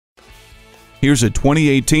Here's a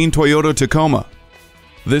 2018 Toyota Tacoma.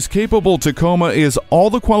 This capable Tacoma is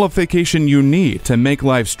all the qualification you need to make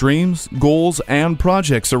life's dreams, goals, and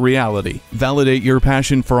projects a reality. Validate your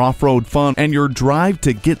passion for off-road fun and your drive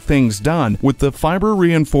to get things done with the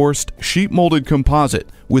fiber-reinforced, sheet-molded composite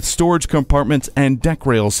with storage compartments and deck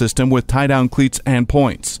rail system with tie-down cleats and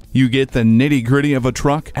points. You get the nitty-gritty of a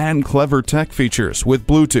truck and clever tech features with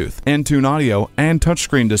Bluetooth, Entune audio, and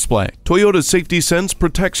touchscreen display. Toyota's Safety Sense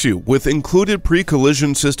protects you with included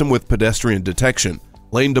pre-collision system with pedestrian detection,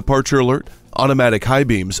 lane departure alert, automatic high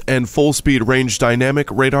beams, and full-speed range dynamic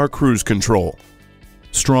radar cruise control.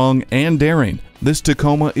 Strong and daring, this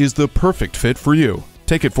Tacoma is the perfect fit for you.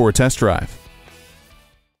 Take it for a test drive.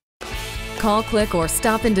 Call, click, or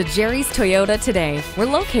stop into Jerry's Toyota today. We're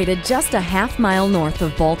located just a half-mile north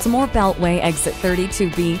of Baltimore Beltway, exit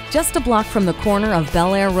 32B, just a block from the corner of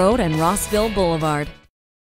Belair Road and Rossville Boulevard.